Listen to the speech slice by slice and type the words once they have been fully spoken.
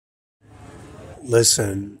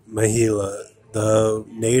Listen, Mahila, the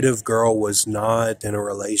native girl was not in a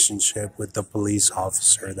relationship with the police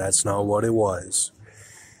officer. That's not what it was.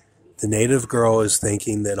 The native girl is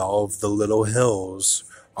thinking that all of the little hills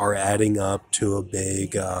are adding up to a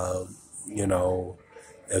big,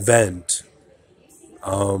 event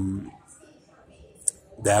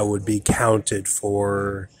that would be counted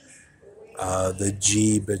for the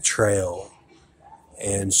G betrayal.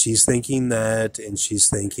 And she's thinking that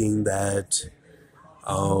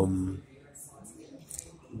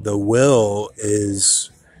the will is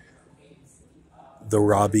the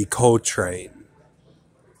Robbie Coltrane.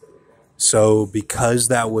 So because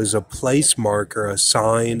that was a place marker, a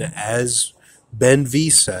sign, as Ben V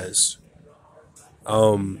says,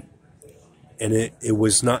 and it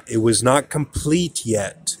was not complete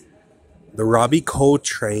yet. The Robbie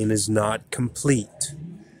Coltrane is not complete.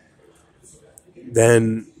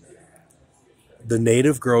 Then the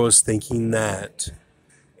native girl is thinking that,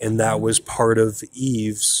 and that was part of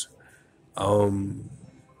Eve's,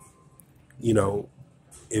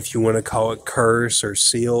 if you want to call it curse or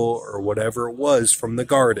seal or whatever it was from the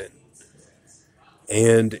garden.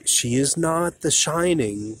 And she is not the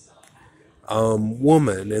shining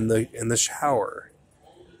woman in the shower.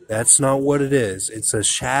 That's not what it is. It's a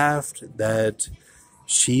shaft that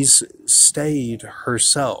she's stayed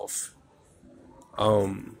herself.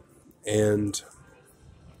 And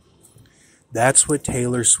that's what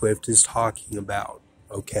Taylor Swift is talking about,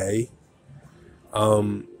 okay?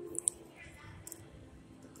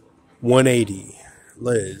 180,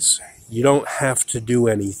 Liz, you don't have to do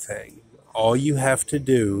anything. All you have to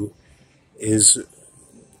do is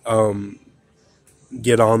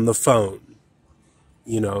get on the phone.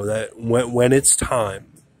 That when it's time,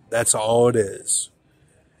 that's all it is.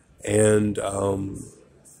 And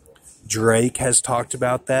Drake has talked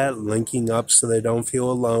about that, linking up so they don't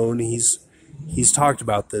feel alone. He's talked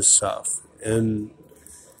about this stuff, and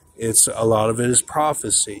a lot of it is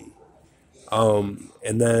prophecy. And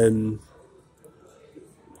then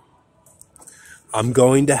I'm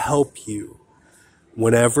going to help you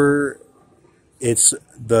whenever it's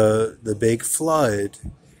the big flood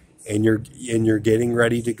and you're getting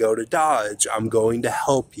ready to go to Dodge. I'm going to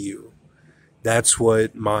help you. That's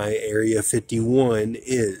what my Area 51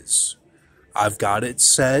 is. I've got it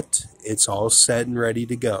set. It's all set and ready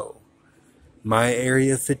to go. My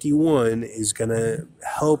Area 51 is going to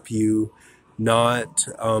help you not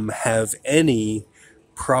have any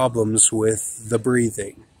problems with the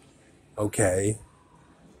breathing. Okay?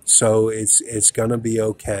 So it's going to be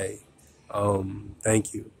okay.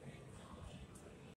 Thank you.